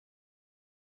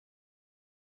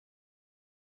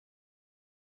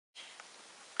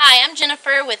Hi, I'm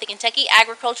Jennifer with the Kentucky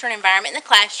Agriculture and Environment in the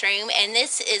Classroom, and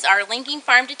this is our Linking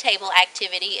Farm to Table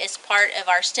activity as part of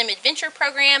our STEM Adventure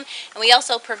program, and we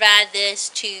also provide this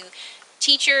to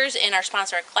teachers in our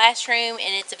sponsor classroom,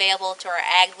 and it's available to our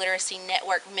Ag Literacy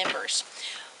Network members.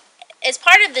 As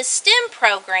part of the STEM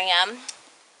program,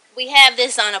 we have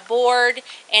this on a board,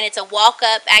 and it's a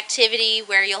walk-up activity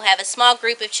where you'll have a small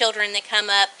group of children that come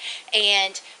up,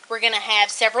 and we're going to have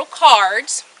several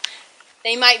cards.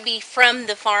 They might be from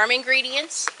the farm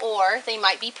ingredients, or they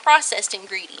might be processed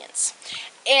ingredients.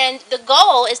 And the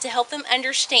goal is to help them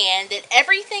understand that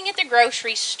everything at the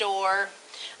grocery store,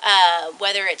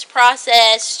 whether it's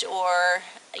processed or,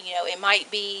 it might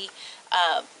be,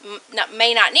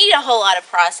 may not need a whole lot of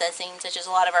processing, such as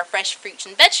a lot of our fresh fruits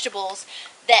and vegetables,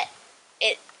 that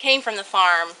it came from the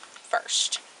farm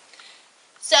first.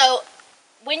 So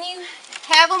when you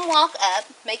have them walk up,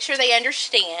 make sure they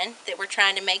understand that we're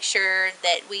trying to make sure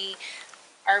that we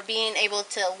are being able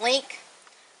to link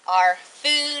our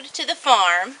food to the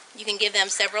farm. You can give them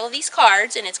several of these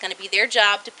cards, and it's going to be their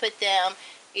job to put them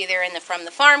either in the from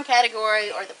the farm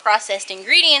category or the processed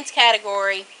ingredients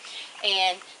category.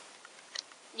 And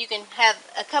you can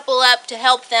have a couple up to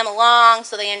help them along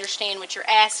so they understand what you're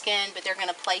asking, but they're going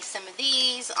to place some of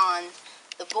these on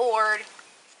the board.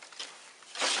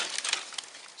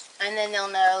 And then they'll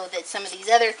know that some of these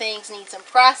other things need some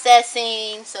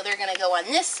processing, so they're going to go on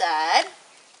this side.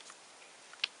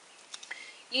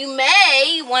 You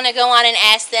may want to go on and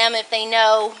ask them if they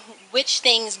know which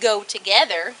things go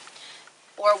together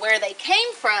or where they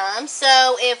came from.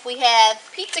 So if we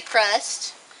have pizza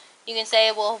crust, you can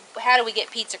say, well, how do we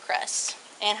get pizza crust?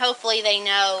 And hopefully they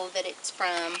know that it's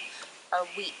from our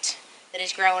wheat that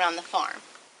is grown on the farm.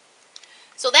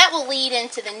 So that will lead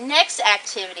into the next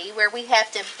activity where we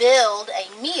have to build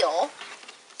a meal.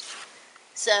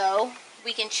 So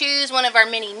we can choose one of our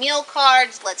mini meal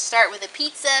cards. Let's start with a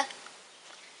pizza.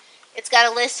 It's got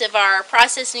a list of our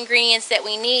processed ingredients that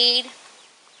we need.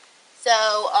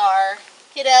 So our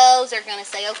kiddos are going to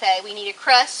say, okay, we need a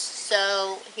crust.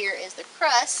 So here is the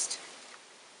crust.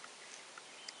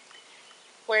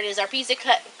 Where does our pizza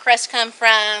crust come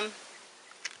from?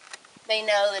 They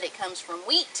know that it comes from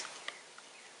wheat.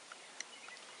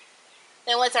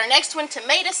 Then what's our next one?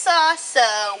 Tomato sauce. So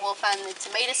we'll find the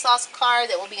tomato sauce card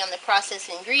that will be on the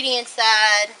processed ingredients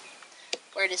side.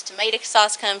 Where does tomato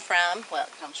sauce come from? Well,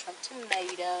 it comes from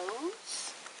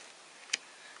tomatoes.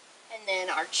 And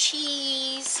then our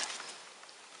cheese.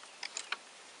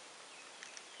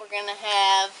 We're going to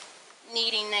have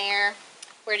needing there.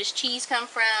 Where does cheese come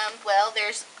from? Well,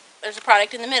 there's a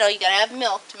product in the middle. You got to have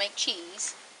milk to make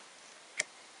cheese.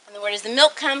 And then where does the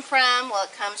milk come from? Well,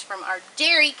 it comes from our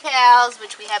dairy cows,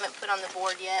 which we haven't put on the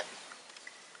board yet.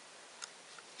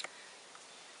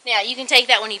 Now, you can take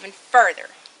that one even further,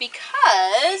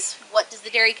 because what does the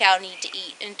dairy cow need to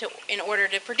eat in order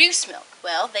to produce milk?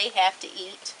 Well, they have to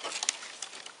eat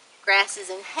grasses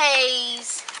and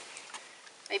hays,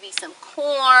 maybe some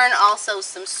corn, also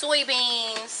some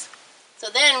soybeans. So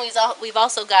then we've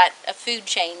also got a food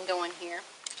chain going here.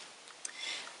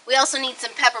 We also need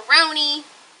some pepperoni,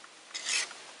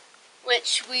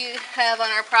 which we have on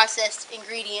our processed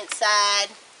ingredient side.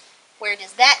 Where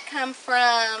does that come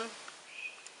from?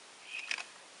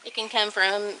 It can come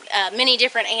from many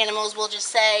different animals. We'll just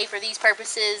say for these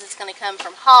purposes it's going to come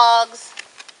from hogs.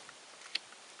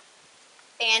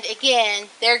 And again,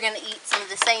 they're going to eat some of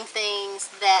the same things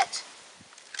that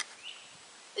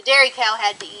the dairy cow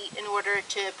had to eat in order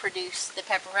to produce the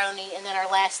pepperoni. And then our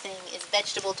last thing is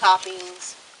vegetable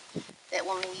toppings that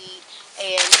we'll need,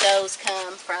 and those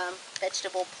come from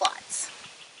vegetable plots.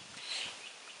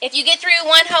 If you get through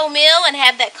one whole meal and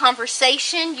have that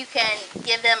conversation, you can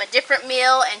give them a different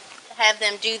meal and have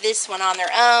them do this one on their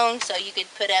own. So you could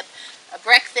put up a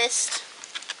breakfast,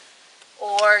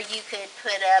 or you could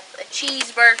put up a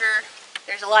cheeseburger.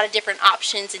 There's a lot of different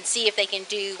options, and see if they can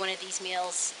do one of these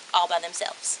meals all by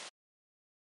themselves.